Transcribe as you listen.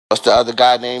what's the other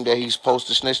guy name that he's supposed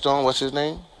to snitch on? What's his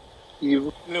name?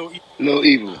 Evil. Little No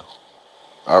evil.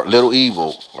 Little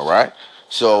Evil. All right.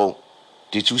 So,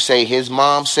 did you say his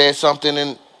mom said something?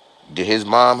 And did his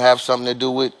mom have something to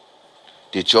do with?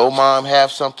 Did your mom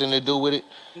have something to do with it?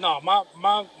 No, my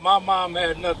mom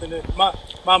had nothing.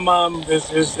 My mom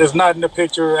is not in the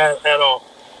picture at all.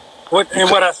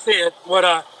 Because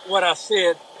What I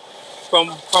said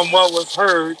from what was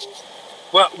heard,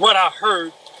 what I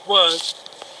heard was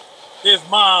his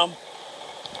mom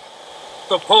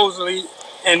supposedly,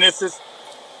 and this is,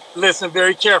 listen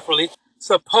very carefully,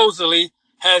 supposedly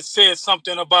has said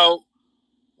something about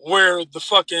where the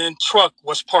fucking truck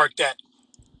was parked at,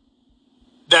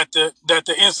 that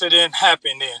the incident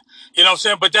happened in. You know what I'm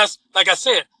saying? But that's, like I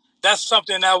said, that's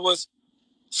something that was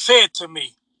said to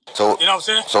me. so You know what I'm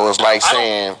saying? so it's like I don't.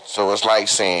 saying so it's like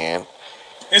saying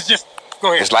It's just,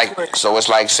 go ahead. it's like Go ahead. so it's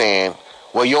like saying,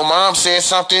 well, your mom said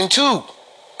something too.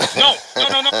 No, no,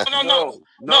 no, no, no, no, No,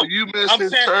 no, no. you I'm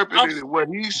saying, misinterpreted it. What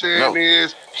he's saying No,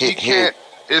 is he he can't.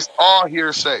 It's all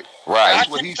hearsay. right. I That's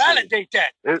what can't he said. validate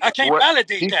that. It, I can't what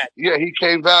validate he, that. yeah, he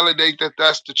can't validate that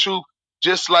that's the truth.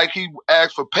 Just like he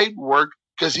asked for paperwork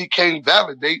because he can't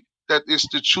validate that it's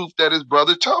the truth that his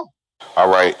brother told. All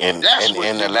right, and That's and what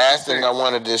and the niggas last is thing saying. I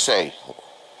wanted to say,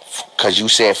 because you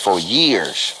said for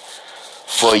years,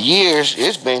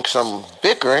 it's been some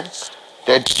bickering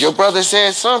that your brother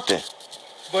said something.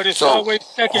 But it's So always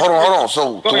second. hold on.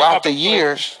 So Go ahead, my bad. Go ahead.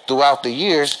 throughout the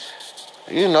years,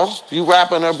 you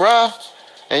rapping her, bruh,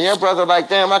 and your brother like,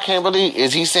 damn, I can't believe.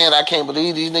 Is he saying I can't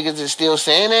believe these niggas is still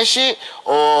saying that shit,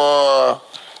 or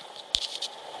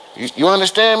you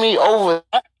understand me? Over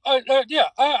Yeah,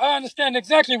 I understand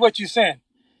exactly what you're saying.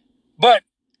 But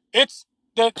it's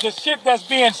the shit that's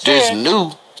being this said.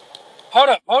 new. Hold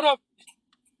up.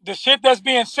 The shit that's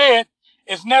being said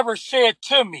is never said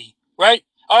to me, right?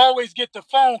 I always get the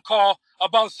phone call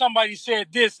about somebody said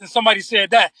this and somebody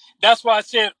said that. That's why I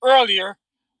said earlier,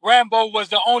 Rambo was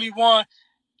the only one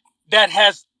that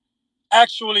has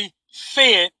actually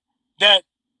said that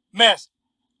mess.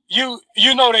 You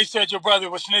know they said your brother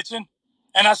was snitching,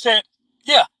 and I said,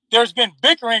 yeah, there's been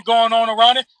bickering going on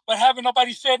around it, but haven't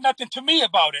nobody said nothing to me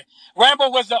about it. Rambo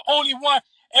was the only one.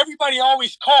 Everybody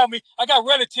always call me. I got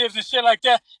relatives and shit like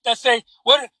that say,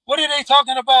 what are they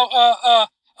talking about?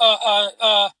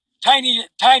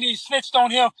 Tiny snitched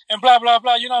on him and blah blah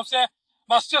blah. You know what I'm saying?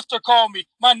 My sister called me,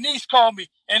 my niece called me,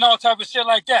 and all type of shit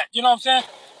like that. You know what I'm saying?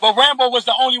 But Rambo was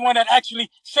the only one that actually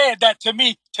said that to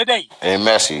me today. And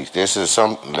Messy, this is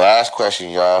some last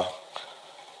question, y'all.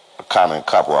 Kind of a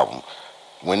couple of them.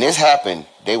 When this happened,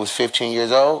 they was 15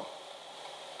 years old.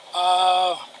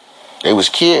 Uh, They was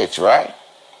kids, right?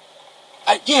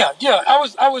 yeah. I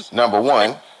was Number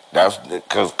like, one, that's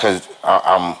because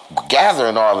I'm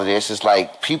gathering all of this. It's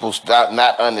like people stop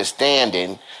not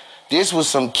understanding. This was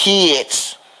some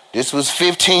kids. This was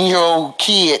 15-year-old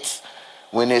kids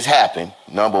when this happened.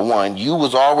 Number one, you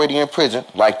was already in prison,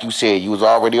 like you said. You was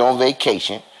already on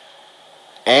vacation,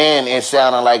 and it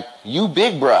sounded like you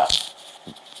big bruh.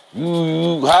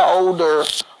 How older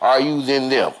are you than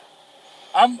them?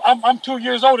 I'm 2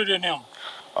 years older than him.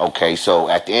 Okay, so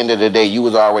at the end of the day, you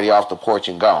was already off the porch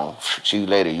and gone. See you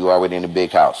later. You already in the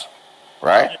big house,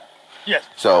 right? Yeah. Yes.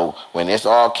 So when this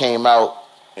all came out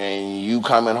and you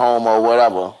coming home or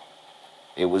whatever,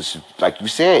 it was like you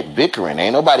said, bickering.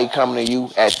 Ain't nobody coming to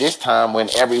you at this time when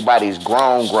everybody's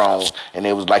grown, and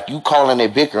it was like you calling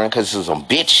it bickering because it's some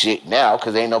bitch shit now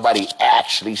because ain't nobody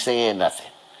actually saying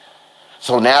nothing.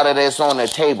 So now that it's on the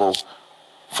table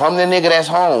from the nigga that's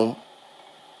home,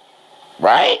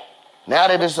 right? Now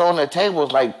that it's on the table,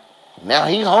 it's like now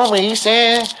he home and he's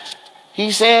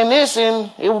saying this,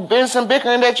 and it been some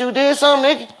bickering that you did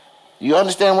something, nigga. You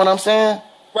understand what I'm saying?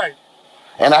 Right.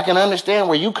 And I can understand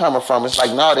where you coming from. It's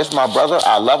like, no, this is my brother.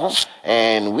 I love him,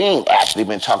 and we ain't actually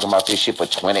been talking about this shit for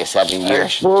 27 Hey,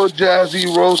 years. pull Jazzy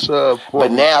Rosa up for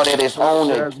But me. now that it's Pull on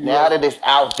the, Jazzy now up. that it's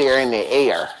out there in the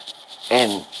air,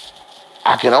 and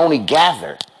I can only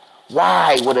gather,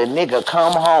 why would a nigga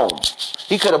come home?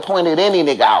 He could have pointed any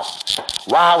nigga out.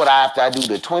 Why would I, after I do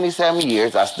the 27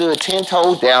 years, I stood 10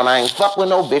 toes down, I ain't fuck with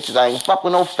no bitches, I ain't fuck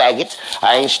with no faggots,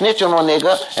 I ain't snitching on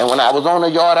nigga, and when I was on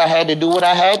the yard, I had to do what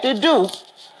I had to do.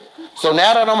 So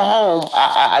now that I'm home,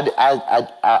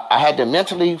 I had to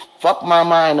mentally fuck my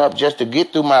mind up just to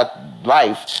get through my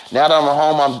life. Now that I'm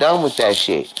home, I'm done with that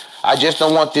shit. I just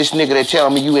don't want this nigga to tell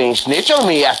me you ain't snitch on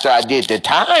me after I did the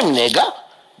time, nigga.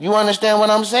 You understand what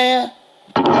I'm saying?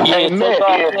 Hey, Yeah, so Matt.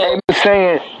 y'all Hey, saying Matt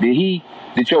saying, did he?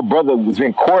 that your brother was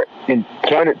in court and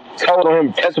told on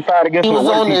him, testified against He him? was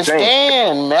What on is he the saying?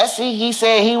 stand, Messy. He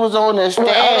said he was on the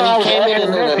stand. He came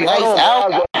in a nice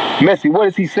outfit. Messy, what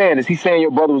is he saying? Is he saying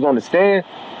your brother was on the stand?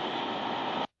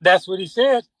 That's what he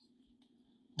said.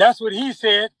 That's what he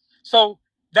said. So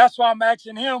that's why I'm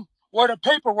asking him where the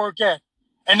paperwork at.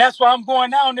 And that's why I'm going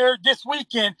down there this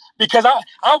weekend, because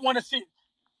I want to see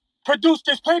produce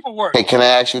this paperwork. Hey, can I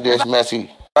ask you this, Messy?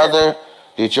 Brother,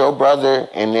 did your brother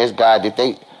and this guy, did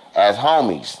they, as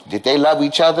homies, did they love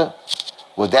each other?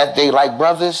 Was that they like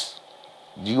brothers?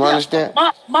 Do you understand?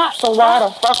 So why the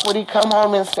fuck would he come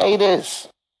home and say this?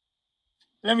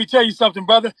 Let me tell you something,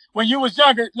 brother. When you was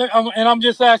younger, and I'm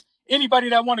just asking anybody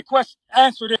that want to question,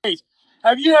 answer this.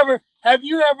 Have you ever,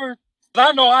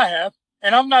 I know I have,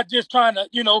 and I'm not just trying to,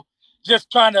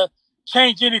 just trying to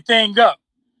change anything up,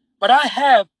 but I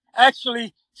have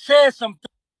actually said something.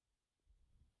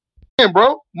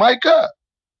 Bro, mic up.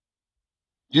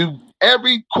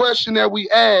 Every question that we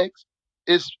ask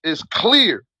is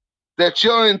clear that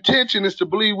your intention is to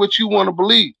believe what you want to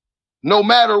believe, no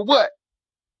matter what.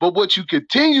 But what you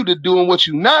continue to do and what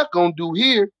you're not gonna do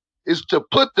here is to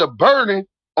put the burden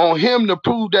on him to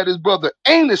prove that his brother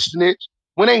ain't a snitch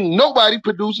when ain't nobody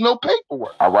produced no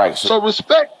paperwork. All right. So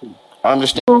respect him.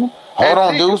 Understand. Hold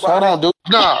on, Deuce. Hold on, Deuce.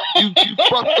 Nah, you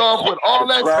fucked off with all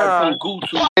that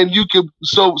time, and you can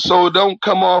so it don't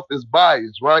come off as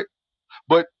bias, right?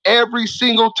 But every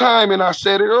single time, and I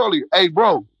said it earlier, hey,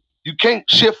 bro, you can't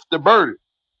shift the burden,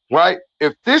 right?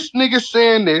 If this nigga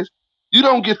saying this, you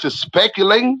don't get to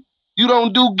speculating. You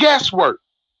don't do guesswork.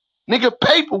 Nigga,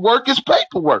 paperwork is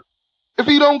paperwork. If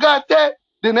he don't got that,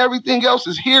 then everything else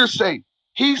is hearsay.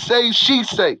 He say, she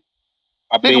say.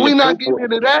 Nigga, we not getting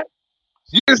into that.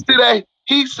 You just say that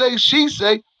he say, she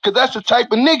say, because that's the type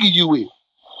of nigga you is.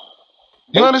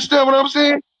 You understand what I'm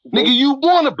saying? Nigga, you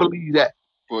want to believe that.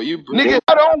 Nigga,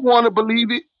 I don't want to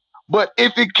believe it. But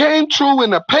if it came true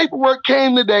and the paperwork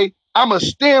came today, I'ma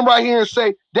stand right here and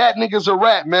say that nigga's a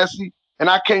rat, Messy, and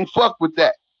I can't fuck with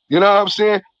that. You know what I'm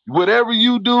saying? Whatever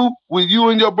you do with you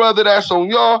and your brother, that's on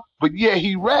y'all. But yeah,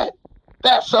 he rat.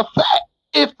 That's a fact.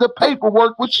 If the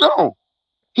paperwork was shown,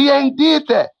 he ain't did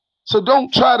that. So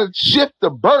don't try to shift the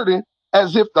burden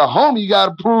as if the homie got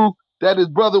to prove that his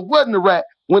brother wasn't a rat.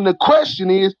 When the question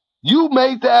is, you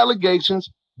made the allegations,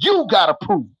 you got to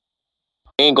prove.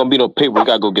 Ain't gonna be no paper. We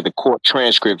gotta go get the court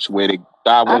transcripts where the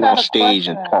guy went on stage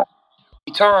and talked.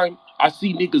 Time I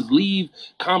see niggas leave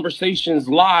conversations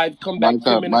live, come back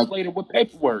 10 minutes later with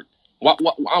paperwork.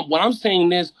 What I'm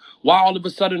saying is, why all of a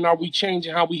sudden are we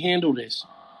changing how we handle this?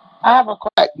 I have a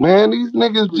question, man. These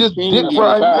niggas just dip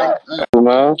right back.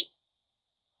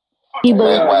 He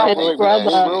believes his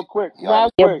brother. Real quick.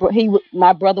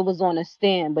 My brother was on the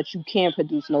stand, but you can't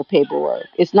produce no paperwork.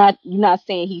 It's not you're not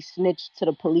saying he snitched to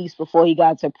the police before he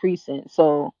got to precinct,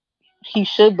 so he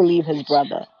should believe his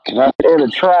brother. In a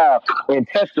trial and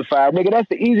testify, nigga. That's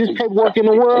the easiest paperwork in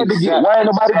the world to get. Why ain't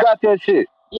nobody got that shit?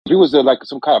 If it was like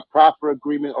some kind of proffer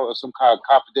agreement or some kind of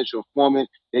confidential informant,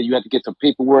 then you have to get some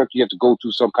paperwork. You have to go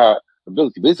through some kind of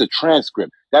ability. But it's a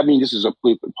transcript. That means this is a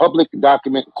public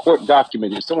document, court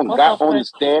document. If someone got on the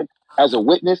stand as a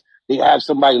witness, they have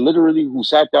somebody literally who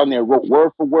sat down there and wrote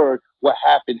word for word what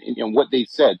happened and what they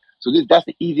said. So that's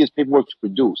the easiest paperwork to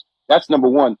produce. That's number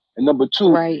one. And number two,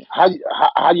 right. how do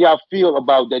y'all feel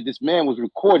about that? This man was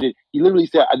recorded. He literally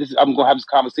said, I'm going to have this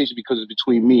conversation because it's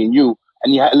between me and you.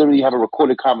 And you literally have a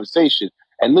recorded conversation.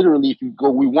 And literally, if you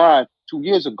go rewind 2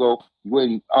 years ago,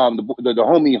 when the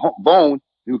homie Bone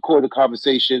recorded a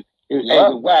conversation with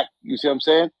Wack, you see what I'm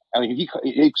saying? I mean, he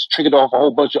triggered off a whole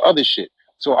bunch of other shit.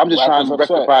 So I'm just trying to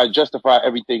rectify, justify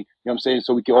everything, you know what I'm saying,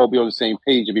 so we can all be on the same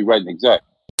page and be right and exact.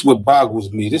 This is what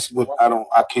boggles me. This is what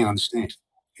I can't understand.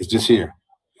 It's just here.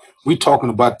 We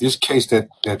talking about this case that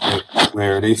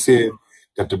where they said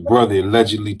that the brother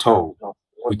allegedly told.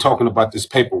 We talking about this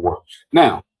paperwork.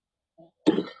 Now,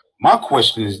 my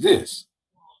question is this.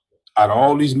 Out of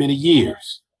all these many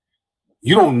years,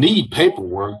 you don't need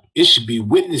paperwork. It should be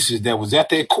witnesses that was at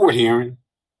that court hearing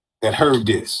that heard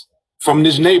this from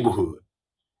this neighborhood.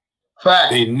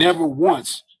 Fact. They never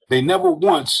once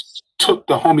took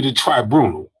the homie to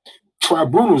tribunal.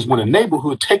 Tribunal is when a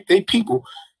neighborhood take their people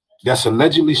that's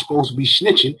allegedly supposed to be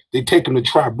snitching, they take them to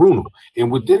tribunal.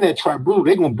 And within that tribunal,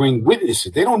 they're going to bring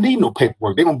witnesses. They don't need no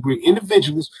paperwork. They're going to bring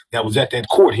individuals that was at that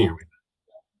court hearing.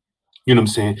 You know what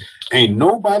I'm saying? Ain't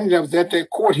nobody that was at that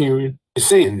court hearing is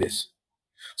saying this.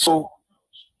 So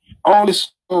all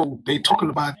this, they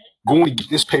talking about going to get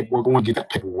this paperwork, going to get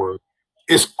that paperwork.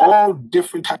 It's all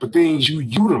different type of things you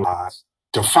utilize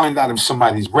to find out if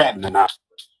somebody's ratting or not.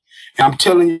 And I'm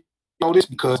telling know this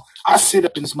because I sit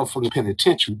up in this motherfucking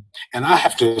penitentiary and I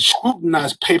have to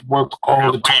scrutinize paperwork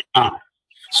all the time.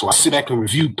 So I sit back and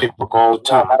review paperwork all the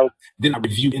time. Then I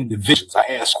review individuals. I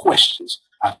ask questions.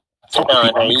 I talk to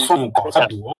people. I make phone calls. I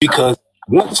do all because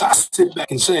once I sit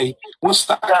back and say, once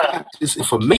I got this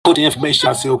information, put the information,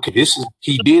 I say, okay, this is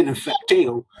he did in fact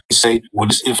tell. And say, well,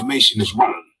 this information is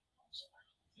wrong.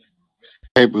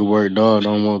 Paperwork, dog,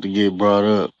 don't want to get brought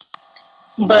up.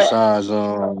 But Besides,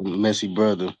 messy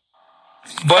brother.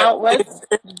 But let's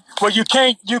well, you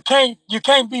can't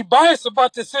be biased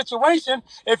about the situation.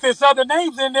 If there's other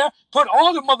names in there, put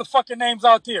all the motherfucking names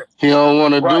out there. He don't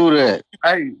want to Right. do that.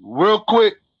 Hey, real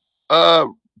quick,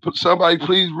 somebody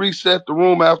please reset the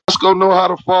room. Let's go know how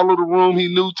to follow the room.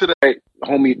 He new to that. The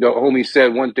homie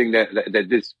said one thing that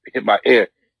just hit my ear.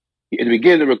 In the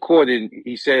beginning of the recording,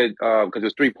 he said, because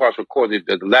there's 3 parts recorded,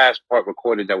 the last part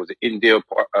recorded that was an in-depth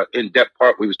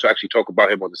part, we was to actually talk about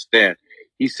him on the stand.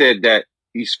 He said that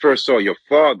he first saw your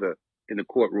father in the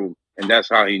courtroom, and that's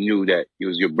how he knew that he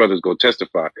was your brother's going to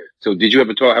testify. So did you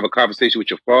ever have a conversation with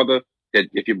your father that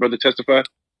if your brother testified?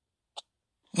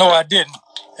 No, I didn't,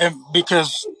 and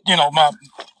because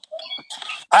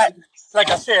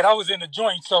like I said, I was in the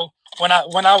joint. So when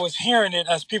I was hearing it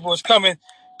as people was coming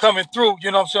through,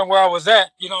 you know what I'm saying, where I was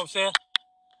at, you know what I'm saying,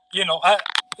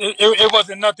 it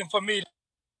wasn't nothing for me.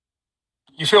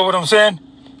 You feel what I'm saying?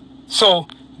 So,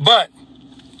 but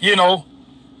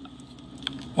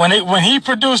when he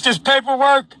produced his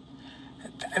paperwork,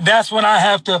 that's when I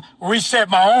have to reset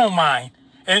my own mind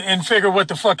and figure what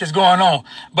the fuck is going on.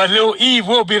 But Lil Eve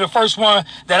will be the first one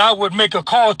that I would make a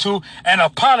call to and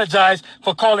apologize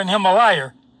for calling him a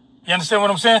liar. You understand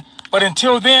what I'm saying? But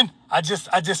until then, I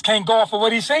just can't go off of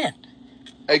what he's saying.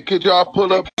 Hey, could y'all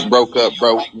pull up? Broke up,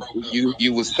 bro.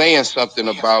 You was saying something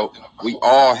about we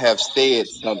all have said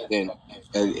something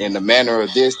in the manner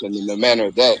of this and in the manner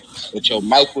of that, but your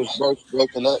mic was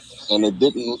broken up and it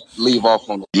didn't leave off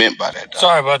on the meant by that. Dog.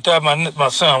 Sorry about that. My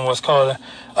son was calling.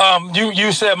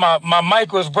 You said my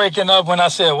mic was breaking up when I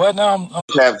said what now?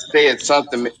 You have said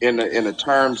something in the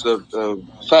terms of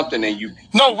something, and you.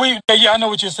 No, I know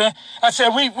what you're saying. I said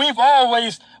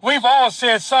we've all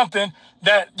said something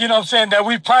that, you know what I'm saying, that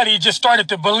we probably just started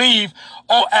to believe,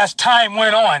 as time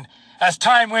went on. As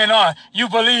time went on, you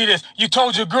believe this. You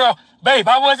told your girl, babe,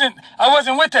 I wasn't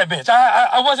with that bitch.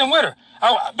 I wasn't with her.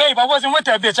 Babe, I wasn't with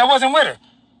that bitch. I wasn't with her.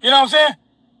 You know what I'm saying?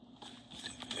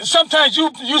 Sometimes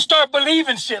you start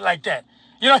believing shit like that.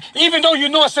 Even though you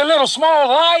know it's a little small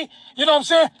lie, you know what I'm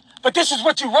saying? But this is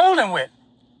what you're rolling with.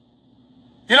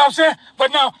 You know what I'm saying?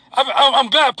 But now, I'm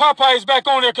glad Popeye is back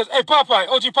on there because, hey, Popeye,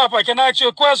 OG Popeye, can I ask you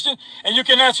a question? And you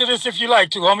can answer this if you like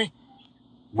to, homie.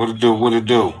 What it do? What it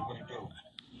do?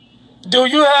 Do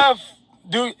you have,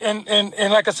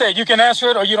 and like I said, you can answer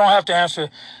it or you don't have to answer it.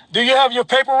 Do you have your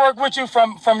paperwork with you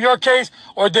from your case,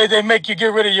 or did they make you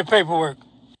get rid of your paperwork?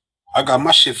 I got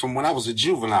my shit from when I was a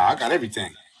juvenile. I got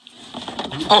everything.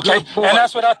 Okay, and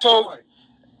that's what I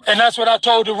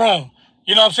told the room.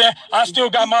 You know what I'm saying? I still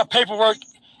got my paperwork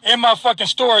in my fucking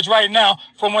storage right now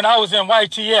from when I was in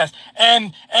YTS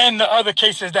and the other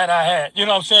cases that I had. You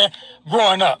know what I'm saying?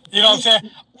 Growing up. You know what I'm saying?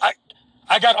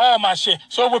 I got all my shit.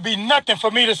 So it would be nothing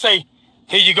for me to say,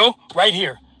 here you go, right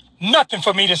here. Nothing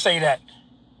for me to say that.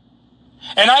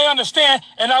 And I understand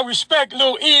and I respect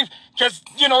Lil Eve because,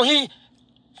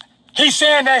 he's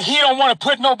saying that he don't want to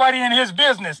put nobody in his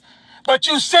business. But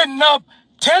you sitting up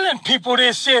telling people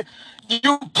this shit,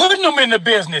 you putting them in the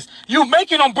business. You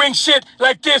making them bring shit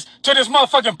like this to this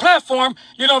motherfucking platform,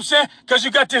 you know what I'm saying? Because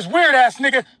you got this weird ass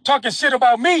nigga talking shit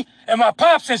about me and my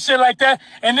pops and shit like that.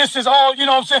 And this is all, you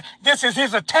know what I'm saying? This is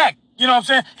his attack, you know what I'm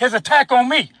saying? His attack on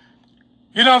me.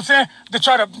 You know what I'm saying?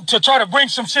 To try to bring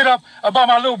some shit up about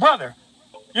my little brother.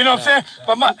 You know what I'm saying?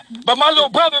 But my little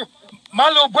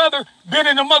brother been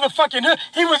in the motherfucking hood.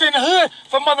 He was in the hood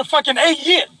for motherfucking 8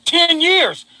 years, 10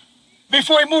 years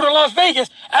before he moved to Las Vegas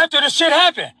after the shit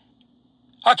happened.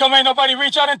 How come ain't nobody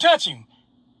reach out and touch him?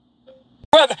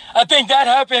 Brother, I think that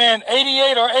happened in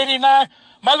 88 or 89.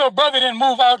 My little brother didn't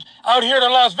move out here to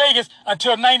Las Vegas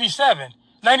until 97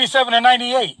 or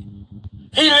 98.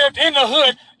 He lived in the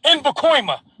hood in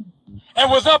Pacoima and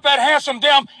was up at Handsome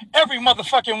Dam every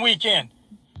motherfucking weekend.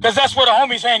 Because that's where the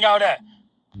homies hang out at.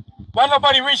 Why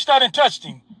nobody reached out and touched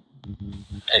him?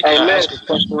 Hey, can I ask a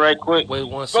question right quick? Wait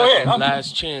 1 Go second. ahead.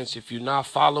 Last chance. If you're not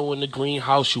following the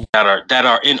greenhouse, you That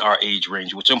are in our age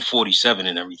range, which I'm 47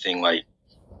 and everything. Like,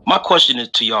 my question is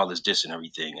to y'all is this and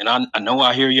everything. And I know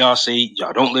I hear y'all say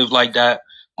y'all don't live like that.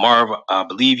 Marv, I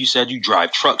believe you said you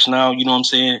drive trucks now. You know what I'm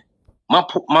saying?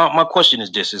 My question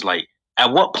is this: is like,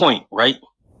 at what point, right,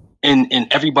 in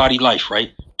everybody's life,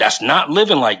 right, that's not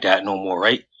living like that no more,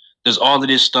 right? does all of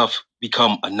this stuff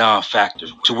become a non-factor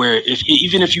to where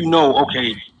even if you know,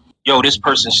 okay, yo, this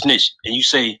person snitched, and you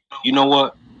say, you know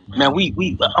what, man,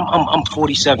 I'm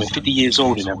 47, 50 years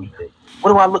old and everything.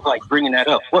 What do I look like bringing that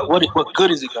up? What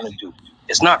good is it gonna do?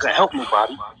 It's not gonna help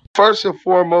nobody. First and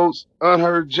foremost,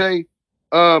 Unheard J,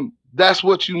 that's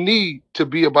what you need to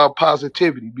be about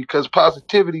positivity, because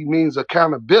positivity means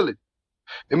accountability.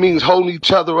 It means holding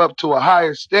each other up to a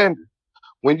higher standard.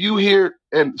 When you hear,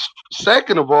 and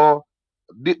second of all,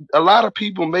 a lot of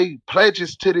people made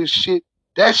pledges to this shit.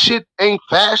 That shit ain't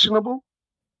fashionable.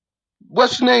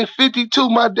 What's the name? 52,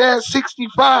 my dad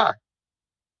 65.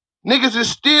 Niggas is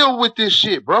still with this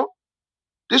shit, bro.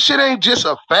 This shit ain't just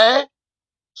a fad.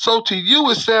 So to you,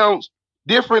 it sounds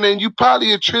different, and you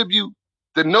probably attribute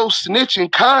the no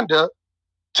snitching conduct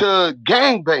to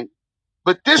gangbang.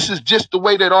 But this is just the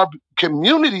way that our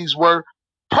communities were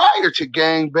prior to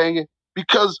gangbanging,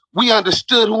 because we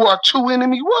understood who our true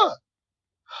enemy was.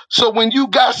 So when you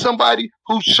got somebody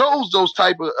who shows those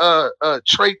type of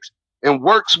traits and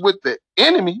works with the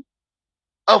enemy,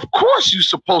 of course you're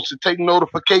supposed to take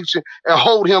notification and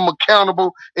hold him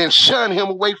accountable and shun him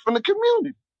away from the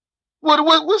community.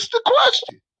 What's the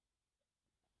question?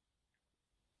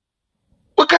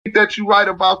 That you right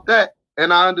about that,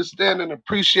 and I understand and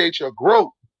appreciate your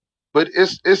growth. But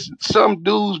it's some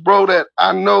dudes, bro, that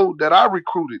I know that I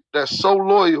recruited that's so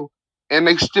loyal, and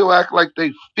they still act like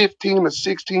they 15 or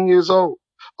 16 years old.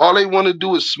 All they want to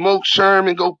do is smoke sherm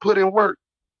and go put in work.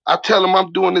 I tell them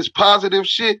I'm doing this positive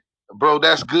shit, bro.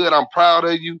 That's good. I'm proud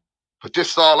of you. But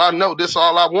this is all I know. This is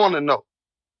all I want to know.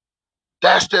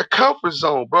 That's their comfort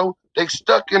zone, bro. They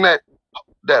stuck in that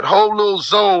whole little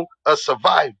zone of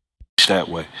survival. That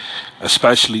way,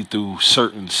 especially through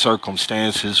certain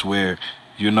circumstances where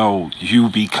you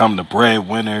become the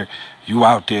breadwinner, you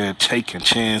out there taking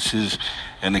chances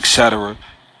and etc.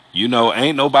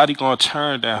 Ain't nobody gonna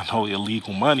turn down no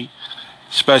illegal money,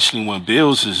 especially when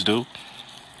bills is due.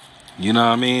 You know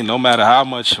what I mean? No matter how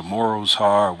much your morals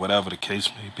are, whatever the case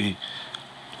may be,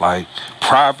 like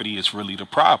poverty is really the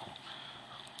problem.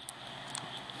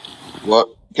 What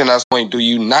can I point? Do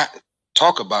you not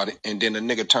talk about it, and then a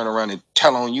nigga turn around and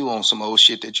tell on you on some old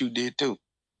shit that you did too,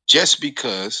 just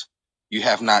because you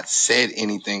have not said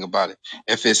anything about it?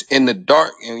 If it's in the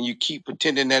dark and you keep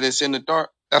pretending that it's in the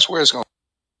dark, that's where it's going.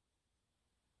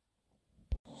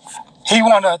 He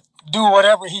want to do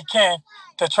whatever he can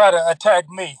to try to attack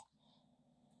me.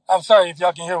 I'm sorry if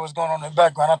y'all can hear what's going on in the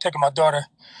background. I'm taking my daughter.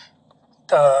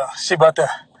 She about to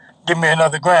give me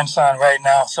another grandson right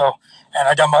now. So, and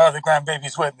I got my other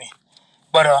grandbabies with me.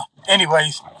 But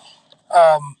anyways,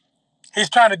 he's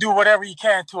trying to do whatever he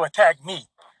can to attack me.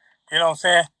 You know what I'm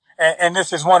saying? And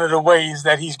this is one of the ways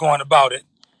that he's going about it.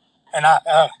 And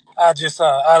I just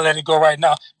I let it go right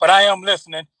now. But I am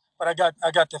listening. But I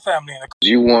got the family in the.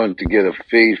 You wanted to get a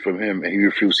fade from him, and he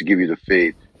refused to give you the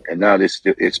fade. And now it's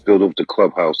spilled over the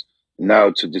clubhouse.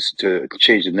 Now to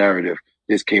change the narrative,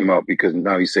 this came out because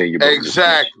now he's saying your brother's a snitch.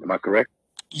 Exactly. Am I correct?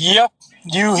 Yep,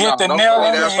 you hit No, the don't nail say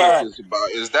on the that's what head. this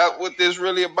about. Is that what this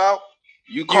really about?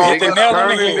 You You call hit the Nigga nail brother on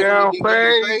the out turning and head. then he down didn't give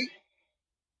you fade. fade?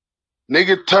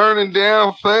 Nigga turning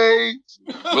down fades.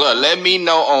 Blood, let me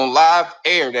know on live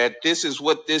air that this is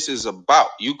what this is about.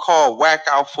 You called Wack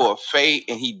out for a fade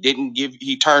and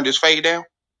he turned his fade down?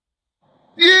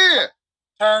 Yeah.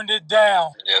 Turned it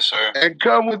down. Yes, sir. And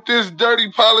come with this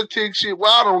dirty politics shit.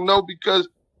 Well, I don't know, because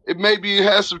it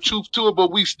has some truth to it,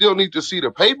 but we still need to see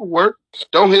the paperwork.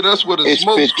 Don't hit us with a It's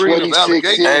smoke been screen of 26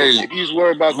 allegations. years. If he's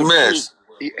worried about the proof,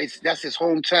 that's his Go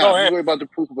hometown. If he's ahead. worried about the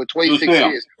proof for 26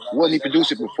 years, wouldn't he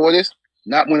produce it before this?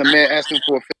 Not when a man asked him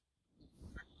for a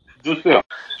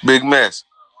Big Mess.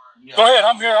 Go ahead.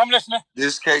 I'm here. I'm listening.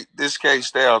 This K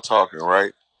Style talking,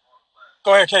 right?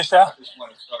 Go ahead, K Style.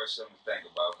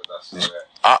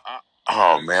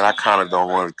 Oh man, I kind of don't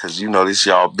want it because this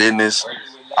y'all business.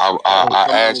 I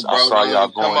saw y'all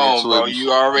Come going on, into it bro.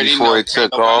 You already before know. it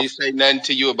Can't took nobody off. say nothing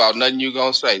to you about nothing you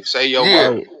gonna say. Say your Yeah.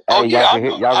 word. Hey, Oh hey, yeah, y'all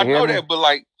I can hear know me? that, but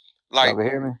like, Y'all like, can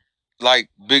hear me? like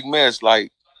Big Mess,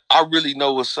 like I really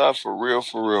know what's up for real,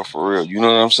 for real, for real. You know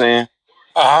what I'm saying?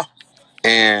 Uh huh.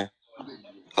 And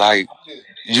like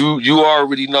you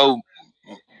already know.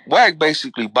 Wack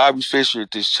basically Bobby Fischer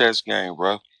at this chess game,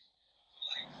 bro.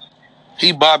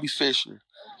 He Bobby Fischer.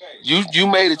 You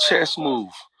made a chess move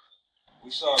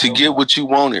to get what you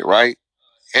wanted, right?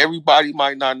 Everybody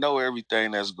might not know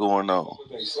everything that's going on,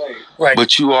 Right.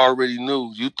 but you already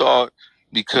knew. You thought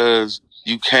because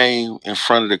you came in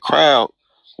front of the crowd,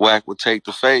 Wack would take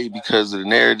the fade because of the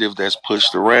narrative that's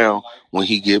pushed around when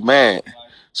he get mad.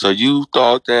 So you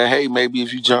thought that, hey, maybe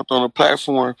if you jumped on a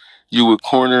platform, you would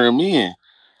corner him in.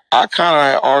 I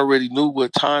kind of already knew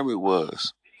what time it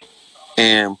was.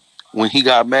 And when he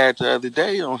got mad the other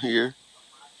day on here,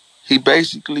 he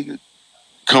basically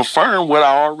confirmed what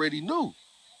I already knew.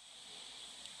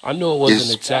 I knew it was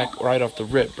an attack right off the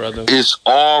rip, brother. It's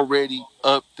already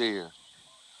up there.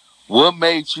 What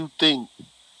made you think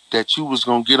that you was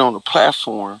gonna get on the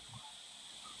platform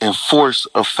and force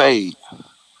a fade?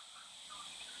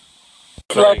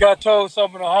 Like I told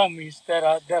some of the homies that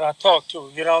I talked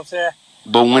to, you know what I'm saying?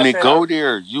 But when I it said, go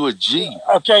there, you a G.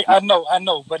 okay, I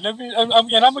know, but let me, and I'm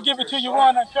gonna give it to you raw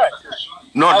and uncut.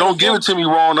 No, I don't was give it in to me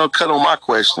raw and uncut on my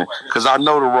question, because I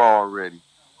know the raw already.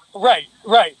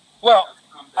 right. Well,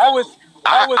 I was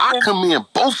I in. commend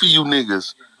both of you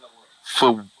niggas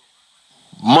for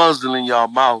muzzling y'all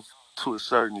mouth to a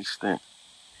certain extent.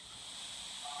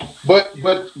 But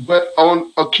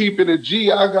on keeping it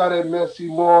G, I got at Messy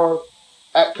Marv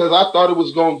because I thought it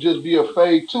was gonna just be a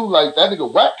fade too. Like that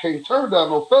nigga Wack can't turn down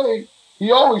no fade.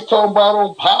 He always talking about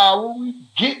on power, we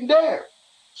getting down.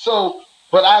 So,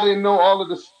 but I didn't know all of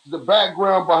the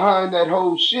background behind that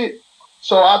whole shit.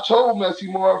 So I told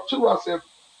Messy Marv too. I said,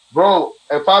 bro,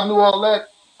 if I knew all that,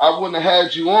 I wouldn't have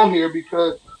had you on here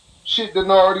because shit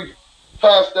done already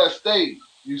passed that stage.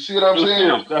 You see what I'm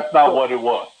saying? That's not what it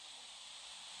was.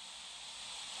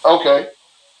 Okay.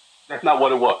 That's not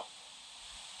what it was.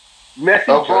 Messi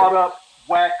Okay. brought up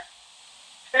Wack's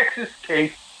Texas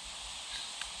case.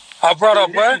 I brought up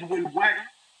And this what? is when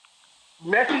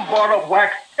Messi brought up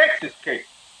Wack's Texas case.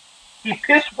 He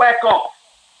pissed Wack off.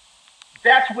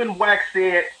 That's when Wack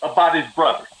said about his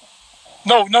brother.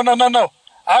 No.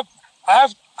 I I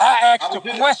I asked a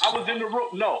I question. was in the room.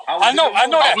 No, I was I in the know room.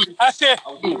 that. I said,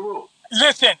 I was in the room.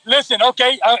 listen.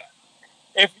 Okay,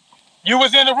 if you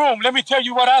was in the room, let me tell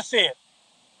you what I said.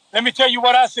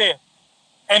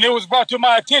 And it was brought to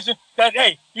my attention that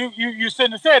hey, you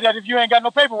shouldn't have said that if you ain't got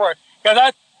no paperwork.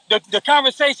 Because the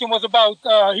conversation was about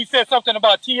he said something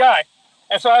about Ti,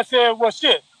 and so I said, well,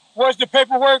 shit, where's the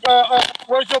paperwork?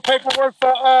 Where's your paperwork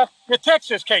for the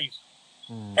Texas case?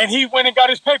 And he went and got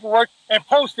his paperwork and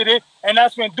posted it, and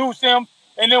that's when Deuce him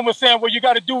and then was saying, well, you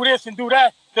got to do this and do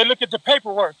that to look at the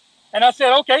paperwork. And I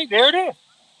said, okay, there it is.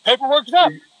 Paperwork's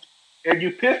up. And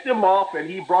you pissed him off, and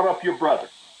he brought up your brother.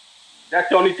 That's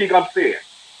the only thing I'm saying.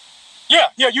 Yeah,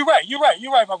 you're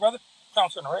right, my brother.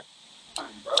 Sounds right.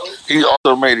 He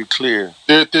also made it clear.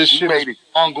 This shit is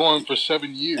ongoing for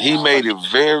 7 years. He made it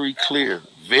very clear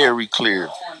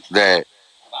that,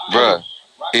 bruh,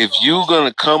 if you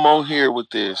gonna come on here with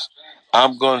this,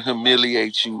 I'm gonna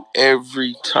humiliate you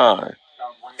every time.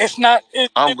 It's not.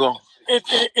 I'm going.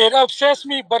 It upsets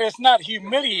me, but it's not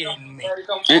humiliating me.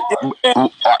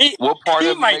 What part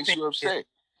He of it might makes think you it is. upset?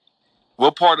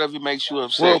 What part of it makes you Well,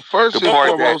 upset? The first and part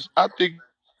that foremost, I think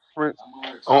difference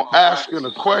on asking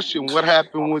a question, what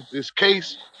happened with this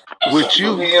case with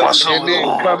you, and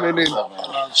then coming in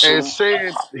and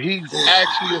saying he's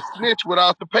actually a snitch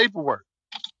without the paperwork.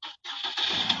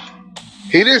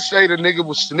 He didn't say the nigga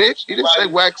was snitch. He didn't say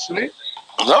Wack snitch.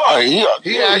 no,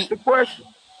 He asked the question.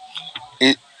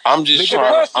 I'm just The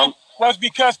trying to. question was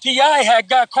because Ti had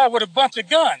got caught with a bunch of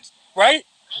guns, right?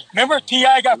 Remember, Ti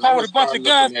got And I'm caught gonna with a bunch start of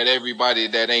guns. looking at everybody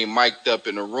that ain't mic'd up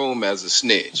in the room as a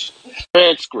snitch.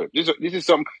 Transcript. This is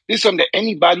something that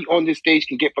anybody on this stage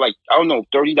can get for like I don't know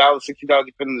 $30, $60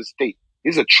 depending on the state.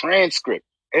 This is a transcript.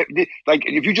 Like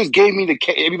if you just gave me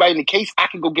everybody in the case, I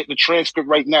can go get the transcript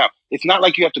right now. It's not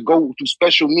like you have to go through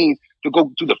special means to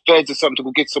go to the feds or something to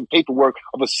go get some paperwork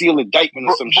of a sealed indictment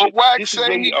or some But shit. Wack This is say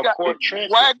really he a got court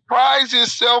transcript. Wack prides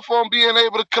himself on being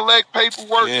able to collect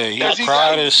paperwork Yeah, he because he got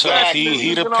pride himself. He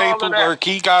facilities the and all of that. paperwork.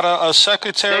 He got a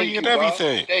secretary Thank and you, Bob.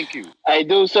 everything. Thank you. Hey,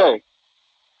 dude, say,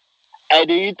 hey,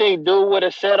 do you think dude would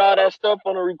have said all that stuff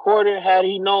on the recording had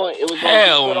he known it was gonna be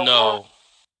Hell put online? no.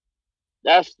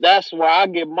 That's where I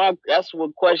get that's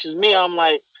what questions me. I'm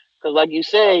like, because like you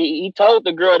said, he told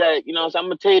the girl that so I'm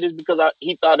gonna tell you this because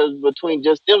he thought it was between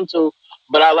just them two.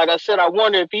 But like I said, I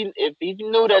wonder if he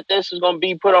knew that this was gonna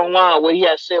be put online, what he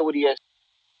had said, what he had.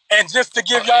 And just to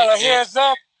give y'all a heads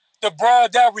up, the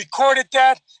broad that recorded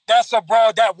that's a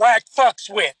broad that Wack fucks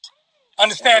with.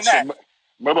 Understand that?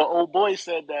 Remember, old boy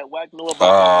said that Wack knew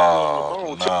about the IP on the Oh,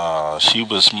 phone too. nah. She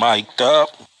was mic'd up.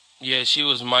 Yeah, she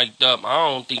was mic'd up. I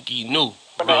don't think he knew.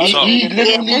 Remember Real us talk. being He in the room?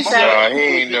 literally He said said he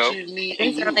ain't know. between me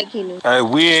and you. Hey,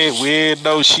 we ain't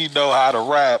know she know how to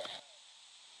rap.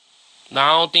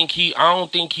 Now I don't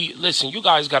think he listen, you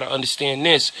guys gotta understand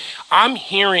this. I'm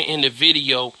hearing in the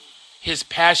video his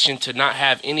passion to not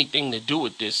have anything to do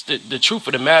with this. The truth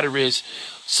of the matter is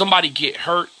somebody get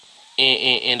hurt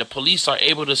and the police are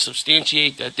able to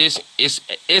substantiate that this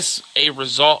is a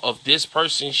result of this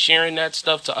person sharing that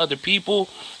stuff to other people,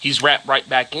 he's wrapped right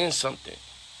back in something.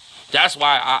 That's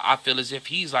why I feel as if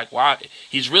he's like, why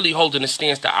he's really holding a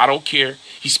stance that I don't care.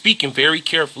 He's speaking very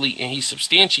carefully, and he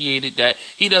substantiated that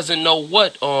he doesn't know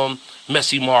what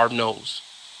Messy Marv knows.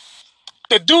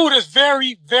 The dude is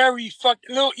very, very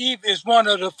fucking. Lil Eve is one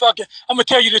of the fucking. I'm gonna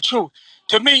tell you the truth.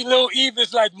 To me, Lil Eve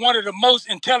is like one of the most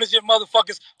intelligent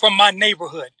motherfuckers from my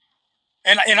neighborhood.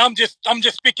 And I'm just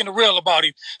speaking the real about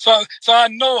him. So I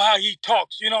know how he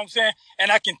talks, you know what I'm saying?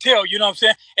 And I can tell, you know what I'm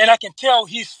saying? And I can tell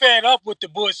he's fed up with the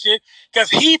bullshit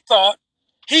because he thought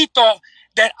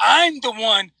that I'm the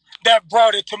one that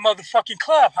brought it to motherfucking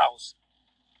Clubhouse.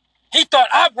 He thought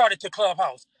I brought it to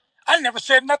Clubhouse. I never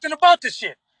said nothing about this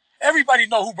shit. Everybody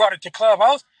know who brought it to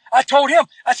Clubhouse. I told him,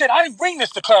 I said, I didn't bring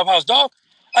this to Clubhouse, dog.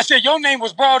 I said, your name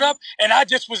was brought up, and I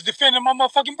just was defending my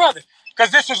motherfucking brother.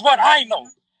 Because this is what I know.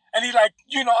 And he like,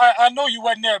 you know, I know you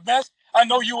wasn't there, best. I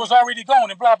know you was already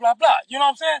gone and blah, blah, blah. You know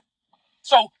what I'm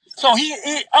saying? So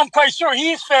he I'm quite sure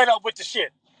he's fed up with the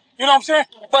shit. You know what I'm saying?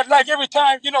 But like every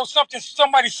time, you know,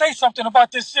 somebody say something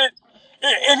about this shit,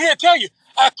 and he'll tell you,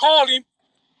 I called him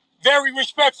very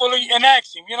respectfully and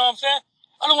asked him, you know what I'm saying?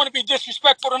 I don't want to be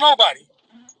disrespectful to nobody.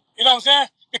 You know what I'm saying?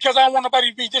 Because I don't want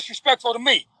nobody to be disrespectful to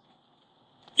me.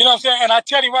 You know what I'm saying? And I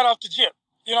tell him right off the jip.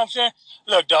 You know what I'm saying?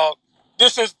 Look, dog,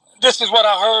 this is what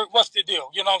I heard. What's the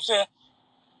deal? You know what I'm saying?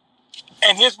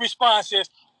 And his response is,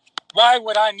 why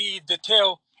would I need to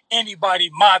tell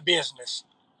anybody my business?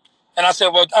 And I said,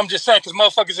 well, I'm just saying because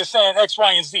motherfuckers are saying X,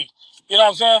 Y, and Z. You know what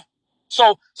I'm saying?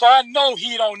 So I know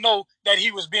he don't know that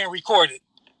he was being recorded.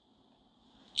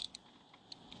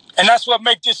 And that's what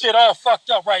makes this shit all fucked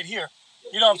up right here.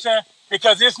 You know what I'm saying?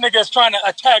 Because this nigga is trying to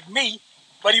attack me,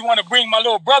 but he want to bring my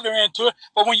little brother into it.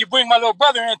 But when you bring my little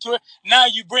brother into it, now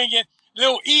you bringing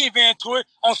Lil Eve into it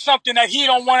on something that he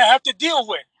don't want to have to deal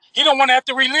with. He don't want to have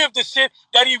to relive the shit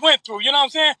that he went through. You know what I'm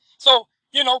saying? So,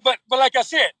 you know, but like I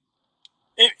said,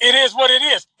 it is what it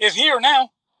is. It's here now.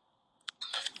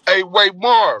 Hey, wait,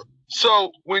 Marv.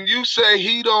 So when you say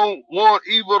he don't want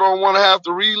to have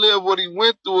to relive what he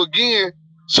went through again,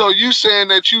 so you saying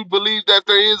that you believe that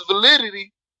there is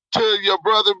validity to your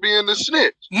brother being the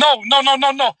snitch? No.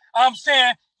 I'm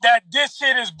saying that this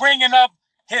shit is bringing up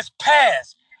his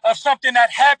past of something that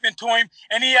happened to him,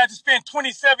 and he had to spend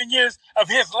 27 years of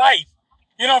his life.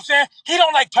 You know what I'm saying? He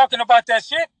don't like talking about that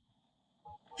shit.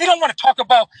 He don't want to talk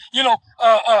about, you know,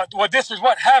 well, this is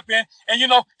what happened, and you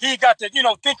know, he got to, you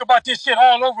know, think about this shit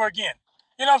all over again.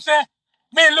 You know what I'm saying?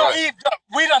 Me and Lil Eve,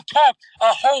 we done talked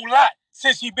a whole lot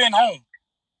since he been home.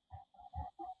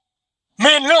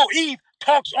 Me and Lil Eve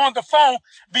talks on the phone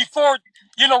before,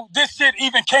 you know, this shit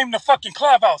even came to fucking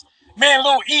Clubhouse. Me and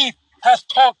Lil Eve has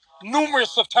talked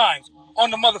numerous of times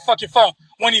on the motherfucking phone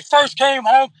when he first came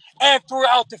home and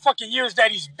throughout the fucking years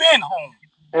that he's been home.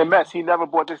 And Mess, he never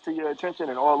brought this to your attention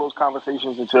in all those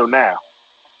conversations until now.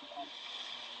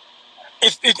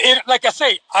 Like I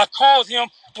say, I called him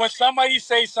when somebody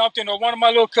say something, or one of my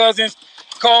little cousins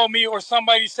call me, or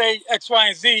somebody say X, Y,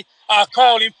 and Z. I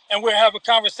call him and we'll have a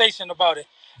conversation about it.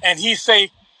 And he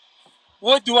say,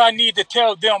 what do I need to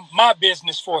tell them my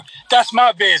business for? That's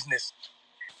my business.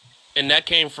 And that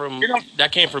came from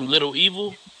Little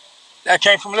Evil. That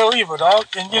came from Lil Evil, dog.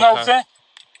 And you know what I'm saying?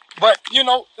 But you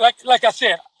know, like I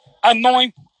said, I know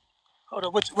him. Hold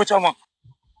on, which I want.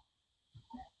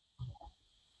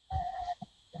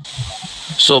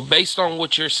 So based on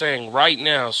what you're saying right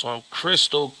now, so I'm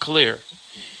crystal clear.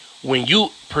 When you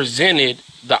presented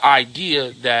the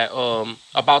idea that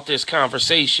about this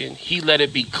conversation, he let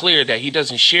it be clear that he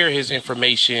doesn't share his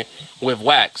information with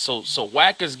Wack. So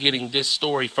Wack is getting this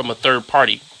story from a third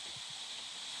party.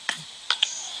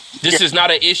 This is not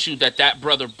an issue that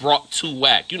brother brought to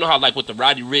Wack. You know how like with the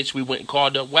Roddy Ricch we went and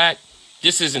called up Wack?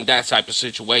 This isn't that type of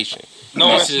situation.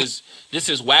 No, this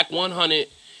is Wack 100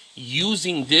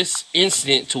 using this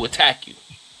incident to attack you.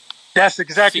 That's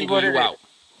exactly Single what it you is. out.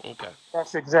 Okay.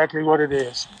 That's exactly what it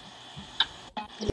is.